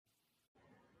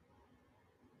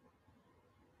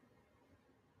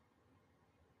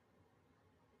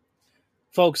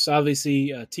Folks,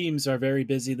 obviously, teams are very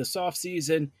busy this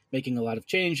offseason, making a lot of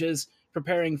changes,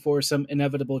 preparing for some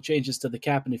inevitable changes to the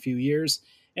cap in a few years,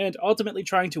 and ultimately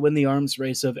trying to win the arms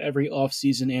race of every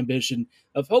offseason ambition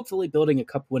of hopefully building a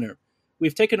cup winner.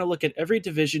 We've taken a look at every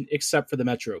division except for the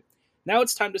Metro. Now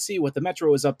it's time to see what the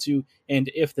Metro is up to and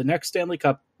if the next Stanley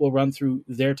Cup will run through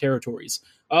their territories.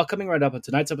 All coming right up on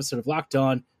tonight's episode of Locked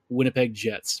On Winnipeg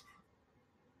Jets.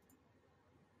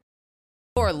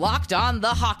 You're Locked On the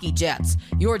Hockey Jets,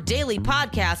 your daily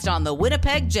podcast on the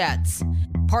Winnipeg Jets.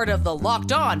 Part of the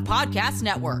Locked On Podcast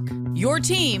Network, your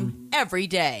team every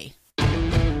day.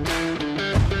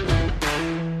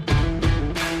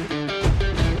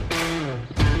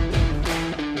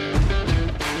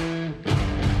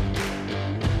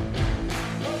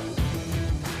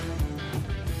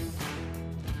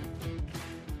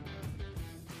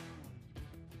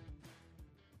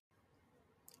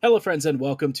 Hello, friends, and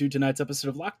welcome to tonight's episode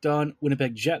of Locked On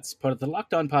Winnipeg Jets, part of the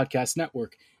Locked On Podcast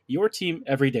Network, your team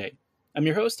every day. I'm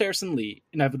your host, Harrison Lee,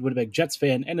 an avid Winnipeg Jets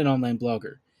fan and an online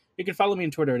blogger. You can follow me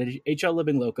on Twitter at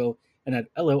HLLivingLoco and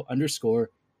at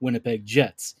LO_Winnipeg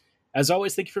Jets. As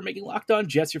always, thank you for making Locked On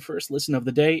Jets your first listen of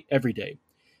the day, every day.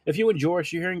 If you enjoy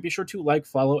what you're hearing, be sure to like,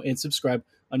 follow, and subscribe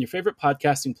on your favorite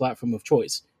podcasting platform of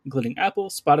choice, including Apple,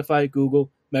 Spotify, Google,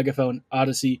 Megaphone,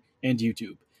 Odyssey, and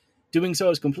YouTube. Doing so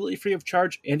is completely free of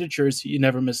charge and ensures you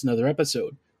never miss another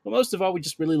episode. But most of all, we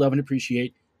just really love and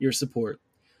appreciate your support.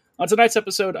 On tonight's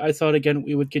episode, I thought again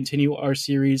we would continue our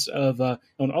series of,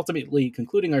 and ultimately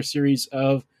concluding our series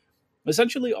of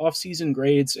essentially off-season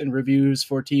grades and reviews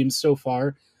for teams so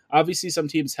far. Obviously, some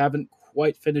teams haven't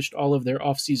quite finished all of their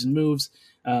off-season moves,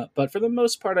 but for the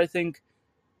most part, I think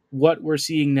what we're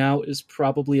seeing now is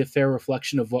probably a fair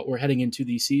reflection of what we're heading into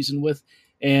the season with.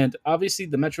 And obviously,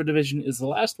 the Metro Division is the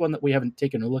last one that we haven't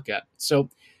taken a look at. So,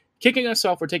 kicking us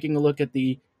off, we're taking a look at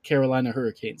the Carolina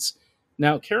Hurricanes.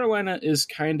 Now, Carolina is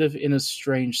kind of in a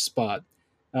strange spot.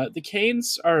 The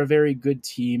Canes are a very good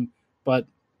team, but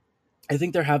I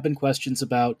think there have been questions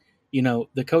about,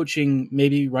 the coaching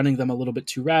maybe running them a little bit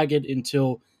too ragged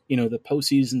until, the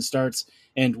postseason starts.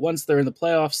 And once they're in the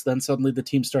playoffs, then suddenly the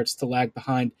team starts to lag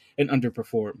behind and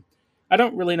underperform. I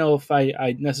don't really know if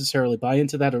I necessarily buy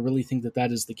into that or really think that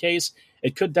that is the case.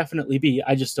 It could definitely be.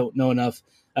 I just don't know enough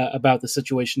about the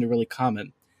situation to really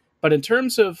comment. But in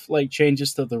terms of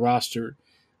changes to the roster,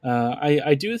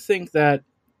 I do think that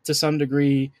to some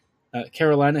degree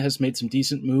Carolina has made some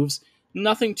decent moves.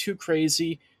 Nothing too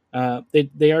crazy.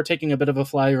 They are taking a bit of a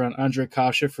flyer on Ondrej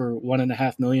Kase for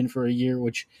 $1.5 million for a year,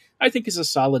 which I think is a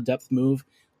solid depth move.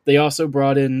 They also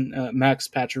brought in Max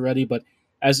Pacioretty, but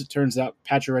as it turns out,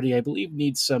 Pacioretty, I believe,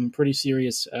 needs some pretty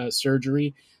serious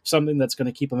surgery, something that's going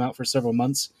to keep him out for several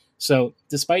months. So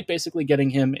despite basically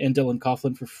getting him and Dylan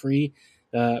Coughlin for free,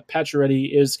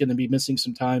 Pacioretty is going to be missing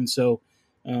some time. So,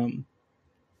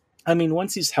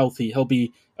 once he's healthy, he'll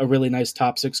be a really nice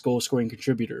top six goal-scoring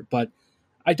contributor. But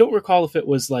I don't recall if it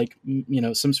was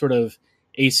some sort of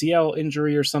ACL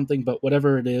injury or something, but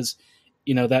whatever it is,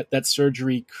 that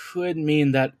surgery could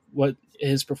mean that what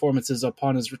his performances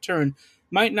upon his return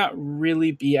might not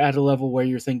really be at a level where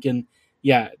you're thinking,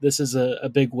 yeah, this is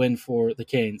a big win for the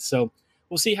Canes. So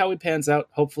we'll see how he pans out.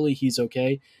 Hopefully he's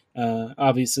okay.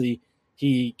 Obviously,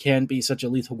 he can be such a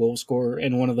lethal goal scorer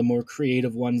and one of the more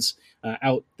creative ones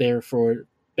out there for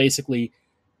basically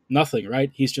nothing,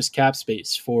 right? He's just cap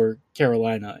space for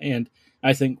Carolina. And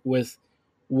I think with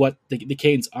what the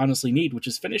Canes honestly need, which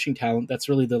is finishing talent, that's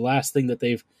really the last thing that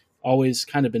they've always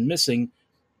kind of been missing.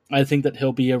 I think that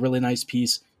he'll be a really nice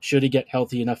piece should he get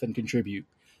healthy enough and contribute.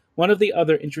 One of the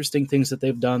other interesting things that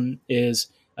they've done is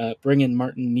bring in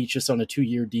Martin Necas on a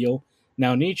 2-year deal.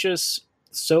 Now, Necas,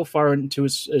 so far into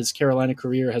his Carolina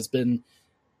career, has been,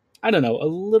 a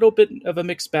little bit of a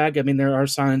mixed bag. I mean, there are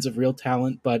signs of real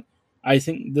talent, but I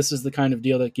think this is the kind of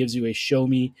deal that gives you a show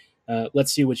me,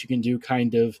 let's see what you can do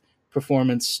kind of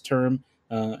performance term,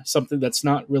 something that's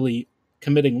not really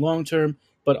committing long term,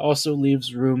 but also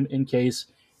leaves room in case,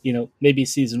 maybe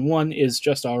season 1 is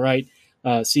just all right.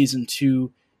 Season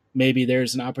 2, maybe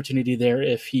there's an opportunity there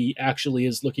if he actually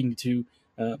is looking to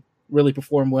really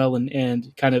perform well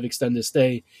and kind of extend his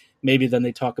stay. Maybe then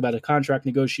they talk about a contract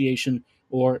negotiation,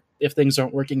 or if things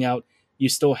aren't working out, you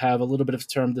still have a little bit of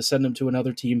term to send him to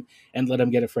another team and let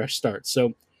him get a fresh start.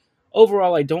 So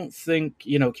overall, I don't think,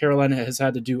 Carolina has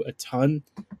had to do a ton.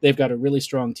 They've got a really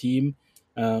strong team.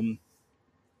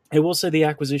 I will say the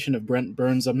acquisition of Brent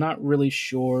Burns, I'm not really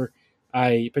sure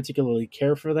I particularly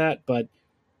care for that, but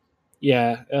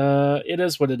yeah, it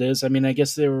is what it is. I mean, I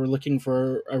guess they were looking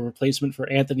for a replacement for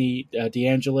Anthony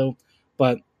DeAngelo,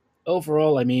 but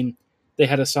overall, I mean, they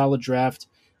had a solid draft.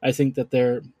 I think that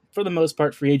they're for the most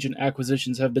part, free agent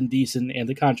acquisitions have been decent, and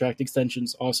the contract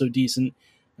extensions also decent.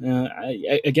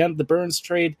 Again, the Burns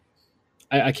trade,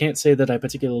 I can't say that I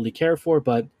particularly care for,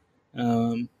 but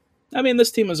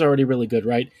this team is already really good,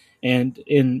 right? And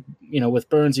with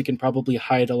Burns, you can probably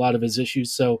hide a lot of his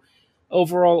issues. So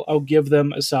overall, I'll give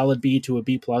them a solid B to a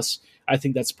B plus. I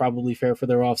think that's probably fair for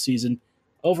their offseason.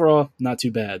 Overall, not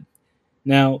too bad.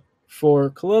 Now, for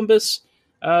Columbus,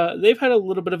 they've had a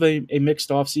little bit of a mixed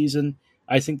offseason.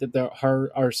 I think that there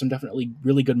are some definitely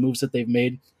really good moves that they've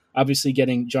made. Obviously,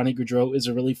 getting Johnny Gaudreau is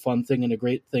a really fun thing and a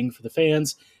great thing for the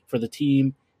fans, for the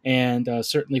team, and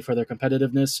certainly for their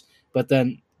competitiveness. But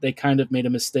then they kind of made a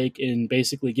mistake in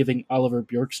basically giving Oliver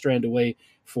Bjorkstrand away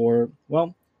for,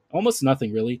 well, almost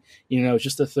nothing really.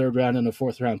 Just a third round and a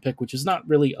fourth round pick, which is not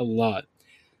really a lot.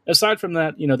 Aside from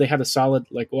that, they had a solid,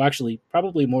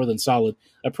 probably more than solid,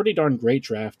 a pretty darn great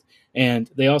draft. And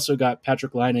they also got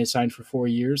Patrick Laine signed for 4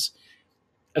 years.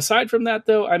 Aside from that,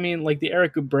 though, the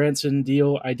Eric Branson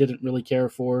deal, I didn't really care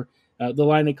for. The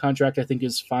Laine contract, I think,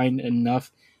 is fine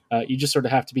enough. You just sort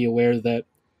of have to be aware that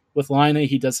with Laine,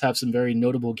 he does have some very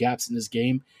notable gaps in his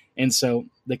game. And so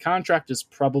the contract is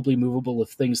probably movable if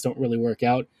things don't really work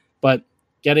out. But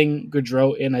getting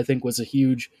Gaudreau in, I think, was a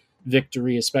huge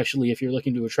victory, especially if you're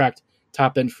looking to attract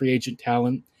top-end free agent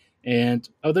talent. And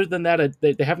other than that,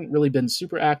 they haven't really been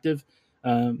super active,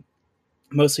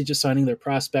 mostly just signing their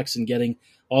prospects and getting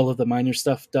all of the minor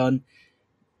stuff done.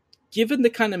 Given the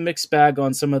kind of mixed bag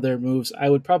on some of their moves, I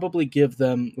would probably give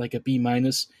them like a B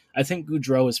minus. I think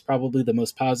Gaudreau is probably the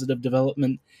most positive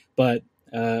development, but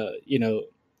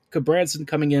Branson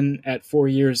coming in at 4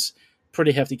 years,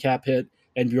 pretty hefty cap hit,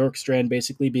 and Bjorkstrand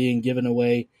basically being given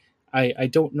away. I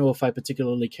don't know if I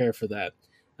particularly care for that.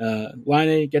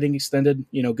 Laine getting extended,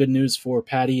 good news for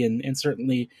Patty and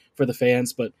certainly for the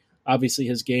fans, but obviously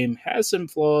his game has some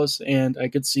flaws, and I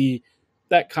could see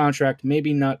that contract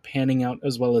maybe not panning out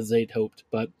as well as they'd hoped.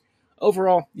 But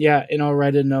overall, yeah, an all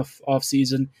right enough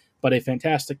offseason, but a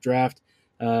fantastic draft.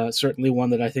 Certainly one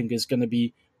that I think is going to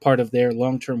be part of their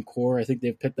long-term core. I think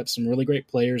they've picked up some really great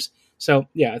players. So,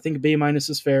 yeah, I think B minus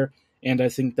is fair, and I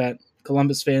think that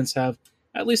Columbus fans have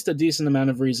at least a decent amount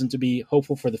of reason to be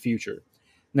hopeful for the future.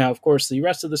 Now, of course, the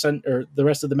rest of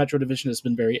the Metro Division has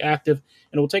been very active,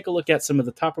 and we'll take a look at some of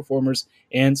the top performers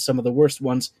and some of the worst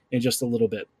ones in just a little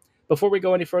bit. Before we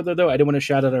go any further, though, I do want to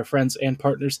shout out our friends and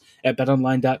partners at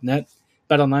BetOnline.net.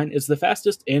 BetOnline is the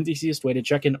fastest and easiest way to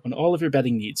check in on all of your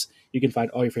betting needs. You can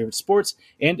find all your favorite sports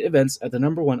and events at the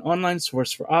 #1 online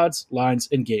source for odds, lines,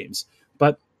 and games.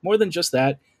 But more than just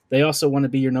that, they also want to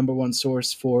be your #1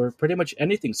 source for pretty much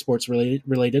anything sports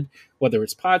related, whether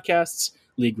it's podcasts,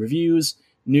 league reviews,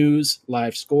 news,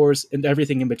 live scores, and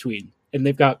everything in between. And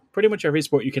they've got pretty much every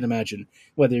sport you can imagine,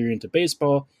 whether you're into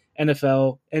baseball,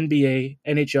 NFL, NBA,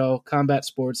 NHL, combat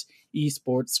sports,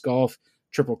 esports, golf,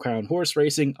 Triple Crown horse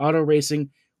racing, auto racing,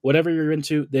 whatever you're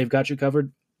into, they've got you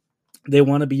covered. They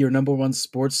want to be your #1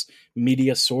 sports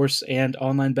media source and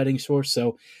online betting source.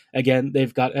 So again,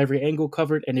 they've got every angle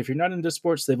covered. And if you're not into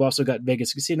sports, they've also got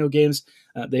Vegas casino games.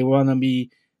 They want to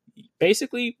be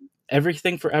basically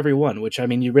everything for everyone, which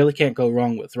you really can't go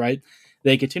wrong with, right?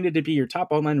 They continue to be your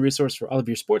top online resource for all of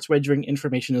your sports wagering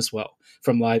information as well,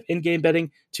 from live in-game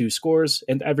betting to scores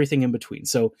and everything in between.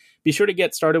 So be sure to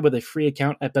get started with a free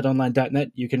account at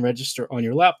betonline.net. You can register on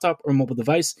your laptop or mobile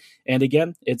device. And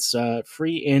again, it's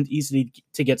free and easy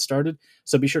to get started.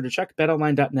 So be sure to check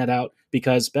betonline.net out,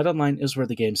 because BetOnline is where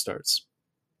the game starts.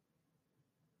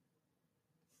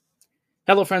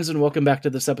 Hello, friends, and welcome back to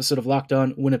this episode of Locked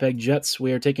On Winnipeg Jets.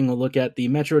 We are taking a look at the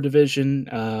Metro Division.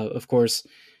 Of course,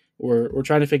 we're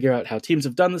trying to figure out how teams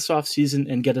have done this offseason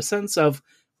and get a sense of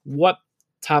what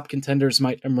top contenders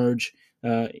might emerge,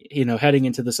 heading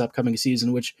into this upcoming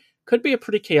season, which could be a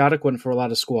pretty chaotic one for a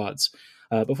lot of squads.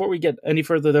 Before we get any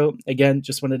further, though, again,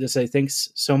 just wanted to say thanks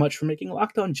so much for making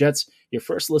Locked On Jets your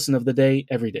first listen of the day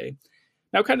every day.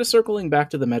 Now, kind of circling back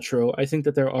to the Metro, I think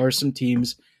that there are some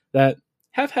teams that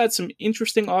have had some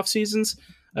interesting off seasons.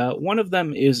 One of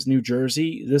them is New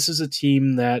Jersey. This is a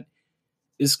team that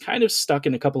is kind of stuck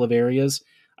in a couple of areas.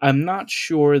 I'm not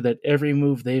sure that every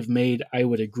move they've made I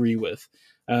would agree with.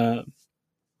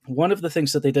 One of the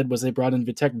things that they did was they brought in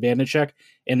Vitek Vanacek,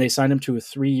 and they signed him to a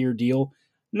 3-year deal.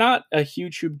 Not a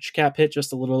huge cap hit,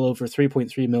 just a little over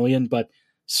 $3.3 million, but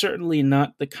certainly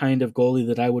not the kind of goalie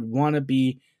that I would want to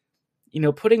be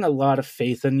putting a lot of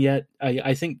faith in yet.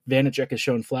 I think Vanacek has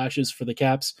shown flashes for the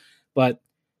Caps, but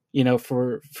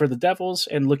for the Devils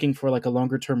and looking for like a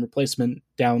longer term replacement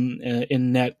down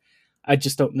in net, I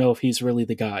just don't know if he's really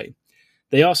the guy.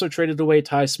 They also traded away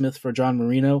Ty Smith for John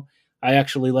Marino. I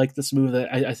actually like this move.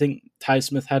 I think Ty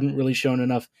Smith hadn't really shown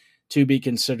enough to be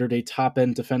considered a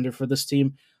top-end defender for this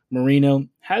team. Marino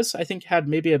has, I think, had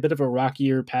maybe a bit of a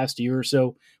rockier past year or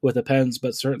so with the Pens,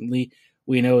 but certainly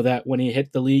we know that when he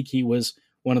hit the league, he was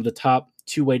one of the top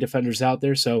two-way defenders out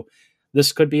there. So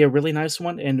this could be a really nice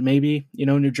one, and maybe,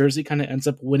 New Jersey kind of ends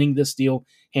up winning this deal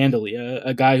handily.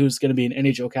 A guy who's going to be an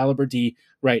NHL caliber D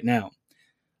right now.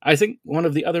 I think one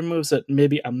of the other moves that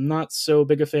maybe I'm not so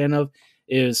big a fan of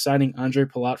is signing Andre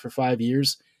Palat for 5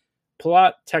 years.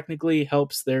 Palat technically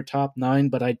helps their top nine,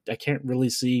 but I can't really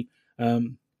see a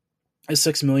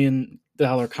 $6 million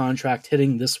contract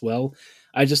hitting this well.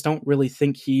 I just don't really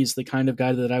think he's the kind of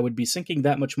guy that I would be sinking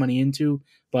that much money into,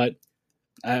 but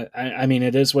I mean,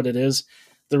 it is what it is.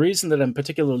 The reason that I'm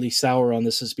particularly sour on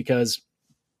this is because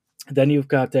then you've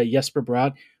got Jesper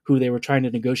Bratt, who they were trying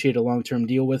to negotiate a long-term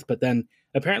deal with, but then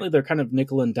apparently they're kind of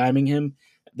nickel and diming him.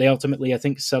 They ultimately, I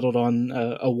think, settled on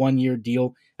a one-year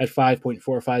deal at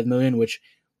 $5.45 million, which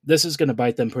this is going to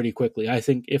bite them pretty quickly. I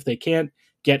think if they can't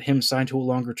get him signed to a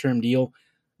longer-term deal,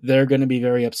 they're going to be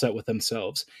very upset with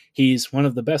themselves. He's one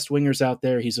of the best wingers out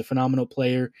there. He's a phenomenal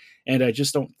player, and I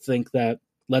just don't think that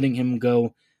letting him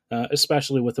go,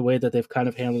 especially with the way that they've kind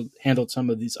of handled some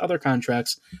of these other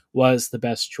contracts, was the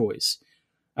best choice.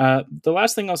 The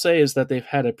last thing I'll say is that they've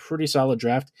had a pretty solid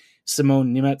draft.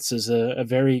 Simon Nemec is a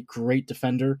very great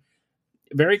defender.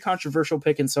 Very controversial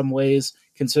pick in some ways,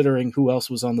 considering who else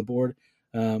was on the board.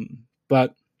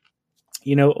 But,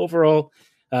 overall,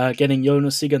 getting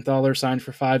Jonas Siegenthaler signed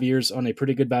for 5 years on a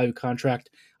pretty good value contract,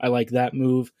 I like that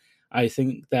move. I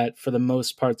think that for the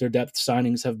most part, their depth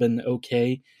signings have been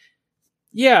okay.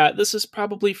 Yeah, this is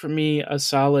probably for me a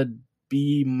solid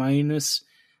B-.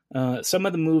 Some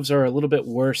of the moves are a little bit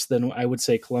worse than I would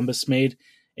say Columbus made,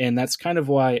 and that's kind of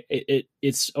why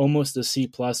it's almost a C+,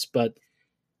 but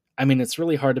I mean, it's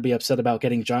really hard to be upset about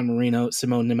getting John Marino,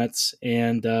 Simon Nemec,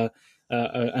 and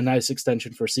a nice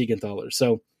extension for Siegenthaler.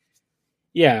 So,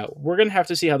 yeah, we're going to have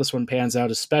to see how this one pans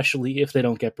out, especially if they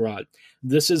don't get Bratt.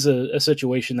 This is a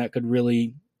situation that could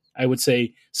really, I would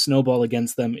say, snowball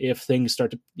against them if things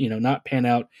start to, not pan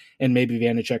out and maybe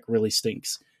Vanecek really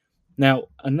stinks. Now,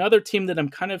 another team that I'm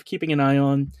kind of keeping an eye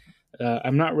on,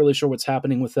 I'm not really sure what's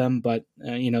happening with them, but,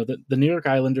 the New York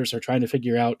Islanders are trying to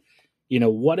figure out,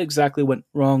 what exactly went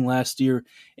wrong last year,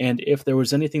 and if there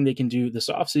was anything they can do this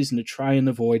offseason to try and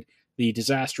avoid the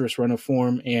disastrous run of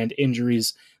form and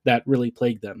injuries that really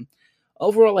plagued them.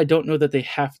 Overall, I don't know that they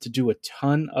have to do a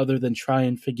ton other than try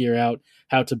and figure out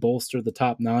how to bolster the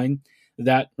top nine.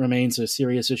 That remains a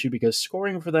serious issue because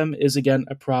scoring for them is, again,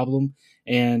 a problem.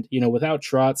 And, without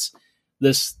Trotz,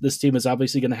 this team is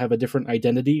obviously going to have a different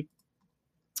identity.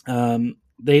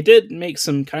 They did make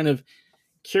some kind of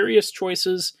curious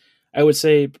choices. I would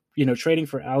say, trading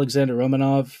for Alexander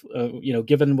Romanov,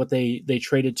 given what they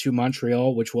traded to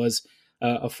Montreal, which was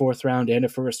a 4th round and a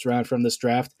 1st round from this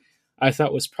draft, I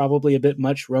thought was probably a bit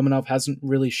much. Romanov hasn't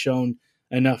really shown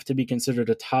enough to be considered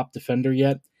a top defender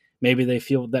yet. Maybe they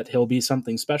feel that he'll be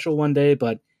something special one day,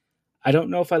 but I don't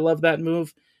know if I love that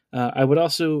move. I would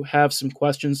also have some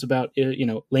questions about,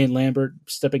 Lane Lambert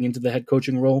stepping into the head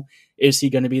coaching role. Is he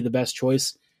going to be the best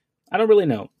choice? I don't really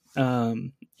know.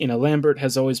 Lambert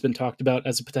has always been talked about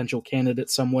as a potential candidate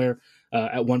somewhere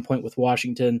at one point with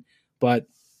Washington. But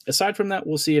aside from that,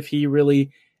 we'll see if he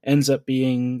really ends up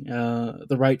being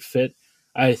the right fit.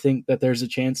 I think that there's a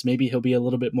chance maybe he'll be a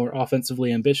little bit more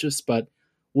offensively ambitious, but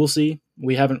we'll see.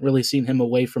 We haven't really seen him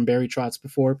away from Barry Trotz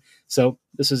before. So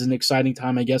this is an exciting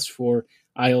time, I guess, for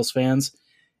Isles fans.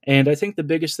 And I think the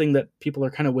biggest thing that people are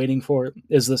kind of waiting for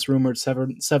is this rumored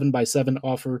 7x7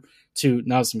 offer to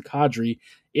Nazem Kadri.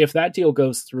 If that deal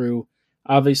goes through,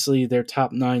 obviously their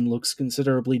top nine looks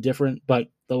considerably different, but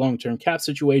the long-term cap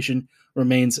situation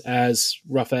remains as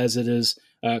rough as it is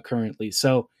currently.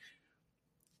 So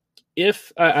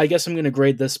if I guess I'm going to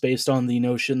grade this based on the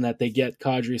notion that they get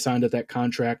Kadri signed at that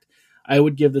contract, I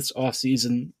would give this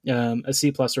offseason a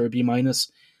C+ or a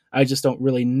B-. I just don't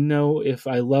really know if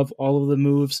I love all of the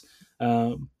moves.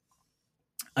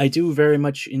 I do very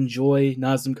much enjoy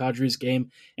Nazem Kadri's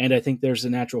game, and I think there's a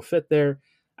natural fit there.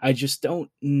 I just don't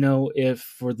know if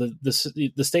for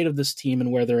the state of this team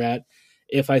and where they're at,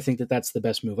 if I think that that's the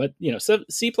best move.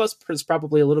 C+ is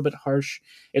probably a little bit harsh.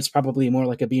 It's probably more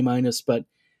like a B-, but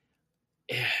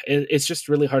it's just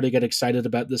really hard to get excited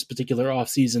about this particular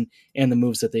offseason and the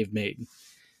moves that they've made.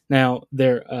 Now,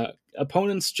 their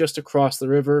opponents just across the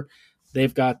river,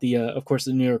 they've got of course,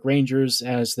 the New York Rangers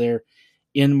as their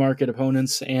in-market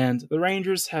opponents, and the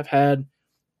Rangers have had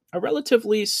a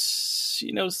relatively,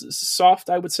 soft,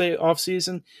 I would say,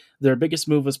 offseason. Their biggest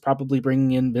move was probably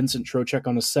bringing in Vincent Trocheck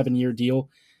on a 7-year deal.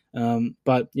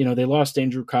 But, they lost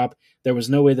Andrew Kopp. There was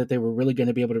no way that they were really going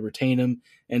to be able to retain him.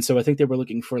 And so I think they were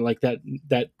looking for like that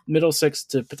middle six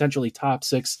to potentially top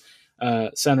six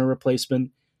center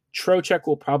replacement. Trocheck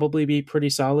will probably be pretty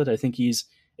solid. I think he's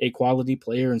a quality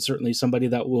player and certainly somebody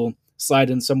that will slide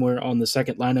in somewhere on the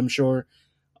second line, I'm sure.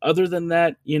 Other than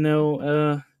that, you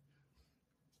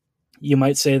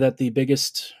might say that the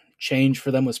biggest change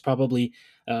for them was probably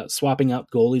swapping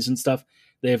out goalies and stuff.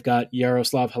 They've got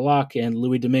Yaroslav Halak and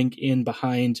Louis Domingue in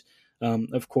behind,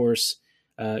 of course,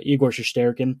 Igor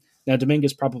Shesterkin. Now, Domingue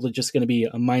is probably just going to be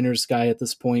a minors guy at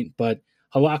this point, but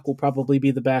Halak will probably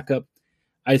be the backup.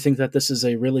 I think that this is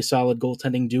a really solid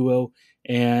goaltending duo,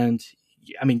 and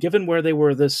I mean, given where they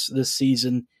were this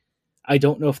season, I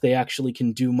don't know if they actually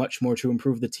can do much more to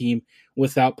improve the team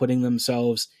without putting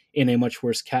themselves in a much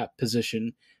worse cap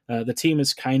position. The team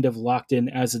is kind of locked in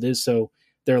as it is, so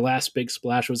their last big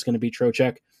splash was going to be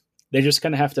Trocheck. They just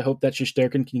kind of have to hope that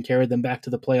Shesterkin can carry them back to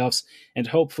the playoffs, and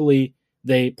hopefully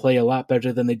they play a lot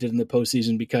better than they did in the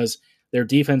postseason because their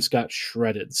defense got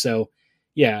shredded. So,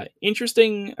 yeah,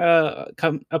 interesting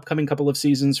upcoming couple of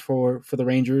seasons for the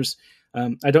Rangers.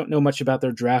 I don't know much about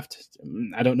their draft.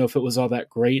 I don't know if it was all that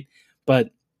great, but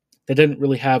they didn't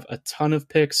really have a ton of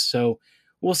picks, so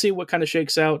we'll see what kind of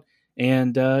shakes out.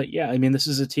 And I mean, this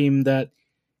is a team that,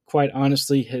 quite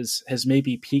honestly, has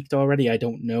maybe peaked already. I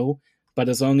don't know, but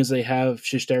as long as they have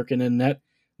Shesterkin in net,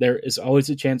 there is always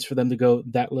a chance for them to go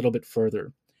that little bit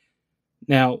further.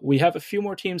 Now, we have a few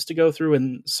more teams to go through,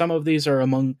 and some of these are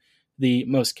among the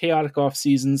most chaotic off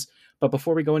seasons. But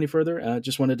before we go any further,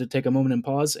 just wanted to take a moment and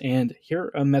pause and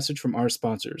hear a message from our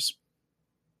sponsors.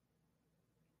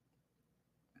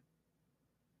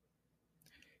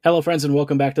 Hello, friends, and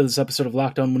welcome back to this episode of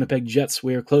Locked On Winnipeg Jets.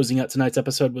 We are closing out tonight's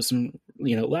episode with some,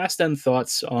 last-end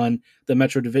thoughts on the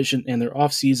Metro Division and their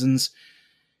off seasons.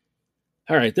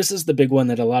 All right, this is the big one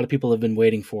that a lot of people have been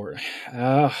waiting for.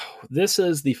 This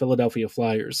is the Philadelphia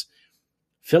Flyers.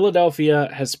 Philadelphia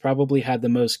has probably had the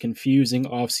most confusing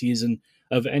offseason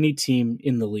of any team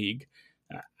in the league.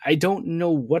 I don't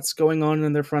know what's going on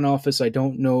in their front office. I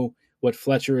don't know what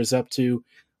Fletcher is up to,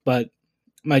 but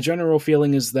my general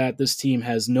feeling is that this team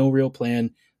has no real plan,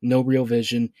 no real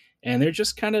vision, and they're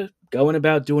just kind of going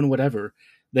about doing whatever.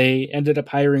 They ended up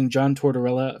hiring John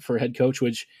Tortorella for head coach,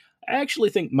 which I actually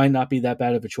think might not be that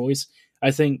bad of a choice. I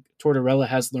think Tortorella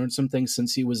has learned some things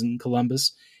since he was in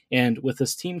Columbus, and with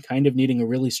this team kind of needing a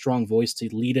really strong voice to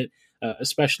lead it,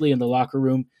 especially in the locker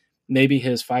room, maybe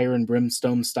his fire and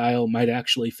brimstone style might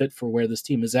actually fit for where this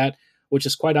team is at, which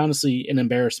is quite honestly an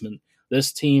embarrassment.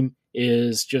 This team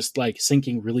is just like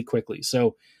sinking really quickly.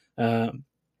 So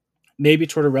maybe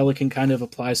Tortorella can kind of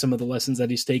apply some of the lessons that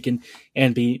he's taken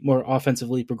and be more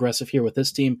offensively progressive here with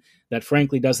this team that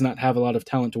frankly does not have a lot of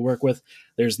talent to work with.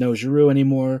 There's no Giroux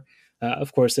anymore.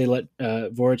 Of course, they let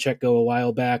Voracek go a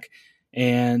while back.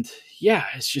 And yeah,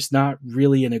 it's just not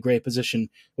really in a great position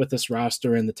with this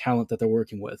roster and the talent that they're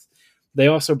working with. They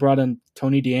also brought in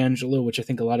Tony DeAngelo, which I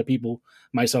think a lot of people,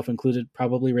 myself included,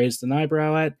 probably raised an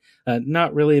eyebrow at.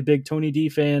 Not really a big Tony D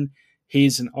fan.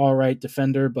 He's an all right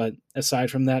defender, but aside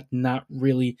from that, not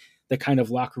really the kind of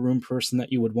locker room person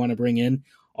that you would want to bring in,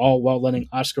 all while letting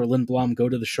Oscar Lindblom go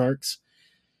to the Sharks.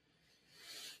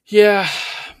 Yeah,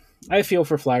 I feel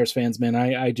for Flyers fans, man.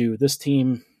 I do. This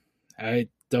team, I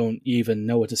don't even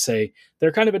know what to say.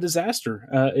 They're kind of a disaster,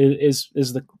 is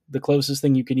the closest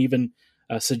thing you can even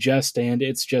suggest, and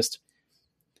it's just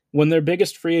when their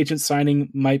biggest free agent signing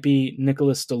might be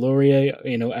Nicolas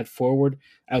Deslauriers, at forward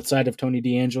outside of Tony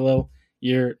DeAngelo,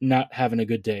 you're not having a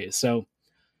good day. So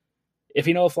if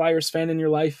you know a Flyers fan in your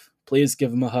life, please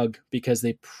give them a hug because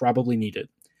they probably need it.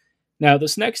 Now,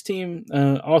 this next team,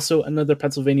 also another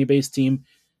Pennsylvania-based team,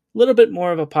 a little bit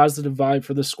more of a positive vibe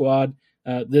for the squad.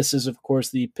 This is, of course,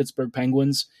 the Pittsburgh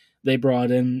Penguins. They brought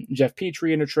in Jeff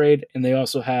Petrie in a trade, and they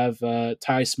also have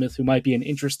Ty Smith, who might be an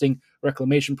interesting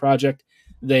reclamation project.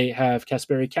 They have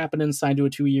Kasperi Kapanen signed to a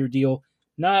 2-year deal.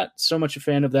 Not so much a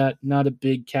fan of that, not a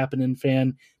big Kapanen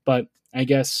fan, but I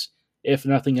guess if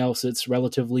nothing else, it's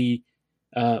relatively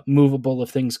movable if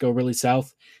things go really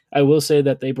south. I will say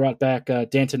that they brought back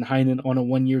Danton Heinen on a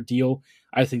 1-year deal.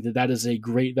 I think that is a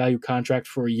great value contract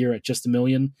for a year at just $1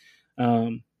 million.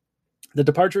 The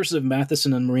departures of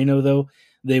Matheson and Marino, though,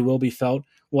 they will be felt.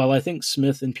 While I think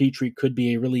Smith and Petrie could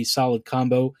be a really solid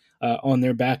combo on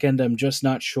their back end, I'm just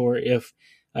not sure if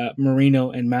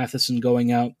Marino and Matheson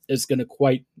going out is going to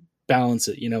quite balance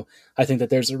it. I think that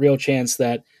there's a real chance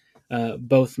that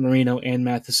both Marino and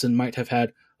Matheson might have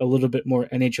had a little bit more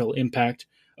NHL impact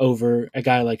over a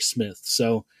guy like Smith.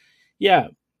 So, yeah,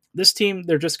 this team,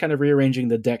 they're just kind of rearranging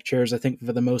the deck chairs, I think,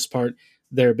 for the most part.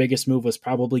 their biggest move was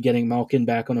probably getting Malkin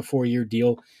back on a 4-year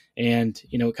deal. And,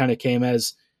 it kind of came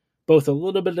as both a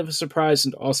little bit of a surprise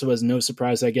and also as no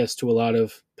surprise, I guess, to a lot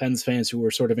of Pens fans who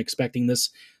were sort of expecting this.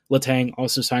 Letang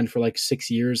also signed for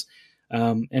 6 years.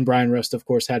 And Brian Rust, of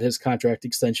course, had his contract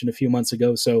extension a few months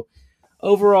ago. So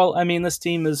overall, this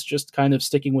team is just kind of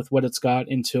sticking with what it's got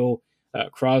until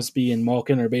Crosby and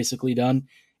Malkin are basically done.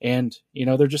 And,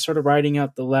 they're just sort of riding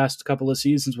out the last couple of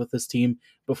seasons with this team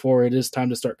before it is time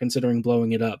to start considering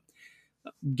blowing it up.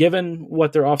 Given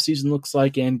what their offseason looks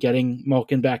like and getting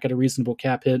Malkin back at a reasonable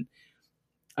cap hit,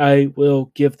 I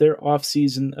will give their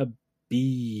offseason a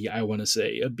B, I want to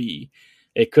say, a B.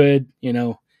 It could,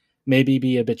 maybe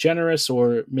be a bit generous,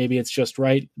 or maybe it's just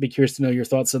right. Be curious to know your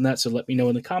thoughts on that, so let me know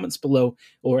in the comments below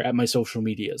or at my social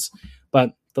medias.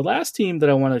 But the last team that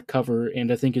I want to cover,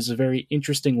 and I think is a very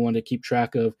interesting one to keep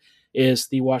track of, is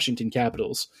the Washington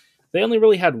Capitals. They only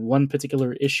really had one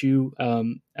particular issue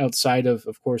outside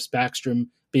of course, Backstrom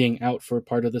being out for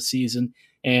part of the season.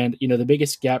 And, the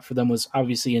biggest gap for them was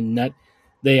obviously in net.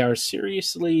 They are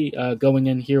seriously going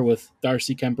in here with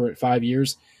Darcy Kemper at 5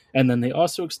 years. And then they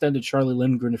also extended Charlie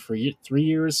Lindgren for 3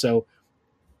 years. So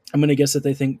I'm going to guess that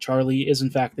they think Charlie is, in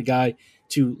fact, the guy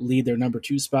to lead their number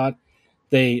 2 spot.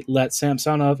 They let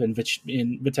Samsonov and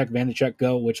Vitek Vanacek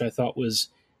go, which I thought was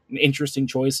an interesting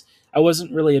choice. I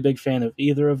wasn't really a big fan of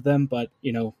either of them, but,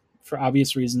 for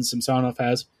obvious reasons, Samsonov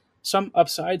has some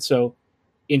upside. So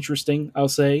interesting, I'll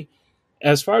say.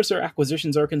 As far as their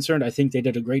acquisitions are concerned, I think they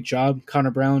did a great job.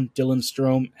 Connor Brown, Dylan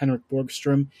Strome, Henrik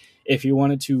Borgstrom. If you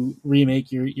wanted to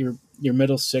remake your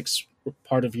middle six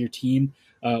part of your team,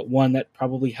 one that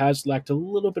probably has lacked a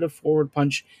little bit of forward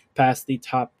punch past the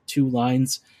top 2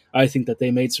 lines, I think that they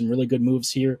made some really good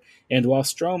moves here. And while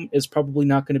Strome is probably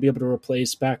not going to be able to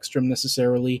replace Backstrom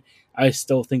necessarily, I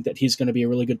still think that he's going to be a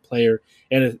really good player.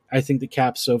 And I think the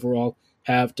Caps overall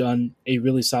have done a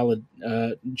really solid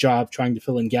job trying to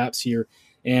fill in gaps here.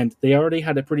 And they already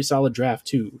had a pretty solid draft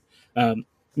too.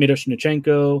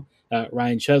 Miroshnichenko,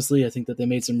 Ryan Chesley, I think that they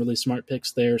made some really smart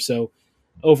picks there. So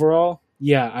overall,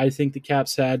 yeah, I think the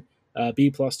Caps had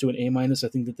B+ to an A-. I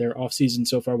think that their offseason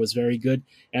so far was very good.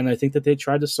 And I think that they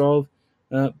tried to solve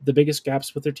the biggest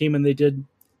gaps with their team, and they did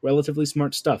relatively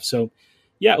smart stuff. So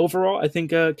yeah, overall, I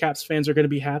think Caps fans are going to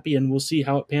be happy, and we'll see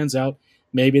how it pans out.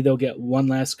 Maybe they'll get one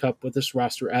last cup with this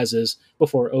roster as is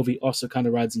before Ovi also kind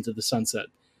of rides into the sunset.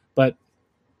 But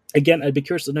again, I'd be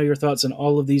curious to know your thoughts on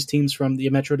all of these teams from the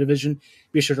Metro Division.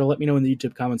 Be sure to let me know in the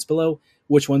YouTube comments below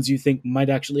which ones you think might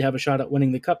actually have a shot at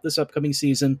winning the Cup this upcoming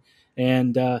season.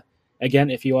 And again,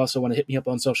 if you also want to hit me up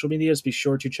on social medias, be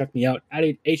sure to check me out at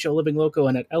HLLivingLoco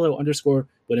and at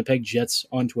LO_Winnipeg Jets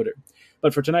on Twitter.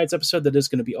 But for tonight's episode, that is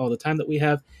going to be all the time that we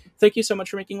have. Thank you so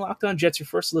much for making Locked On Jets your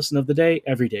first listen of the day,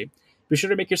 every day. Be sure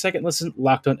to make your second listen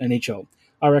Locked On NHL.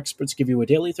 Our experts give you a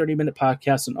daily 30-minute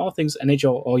podcast on all things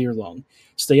NHL all year long.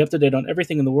 Stay up to date on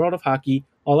everything in the world of hockey,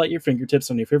 all at your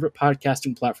fingertips on your favorite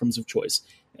podcasting platforms of choice.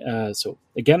 So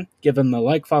again, give them a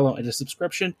like, follow, and a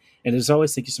subscription. And as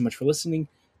always, thank you so much for listening.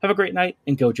 Have a great night,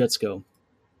 and go Jets go.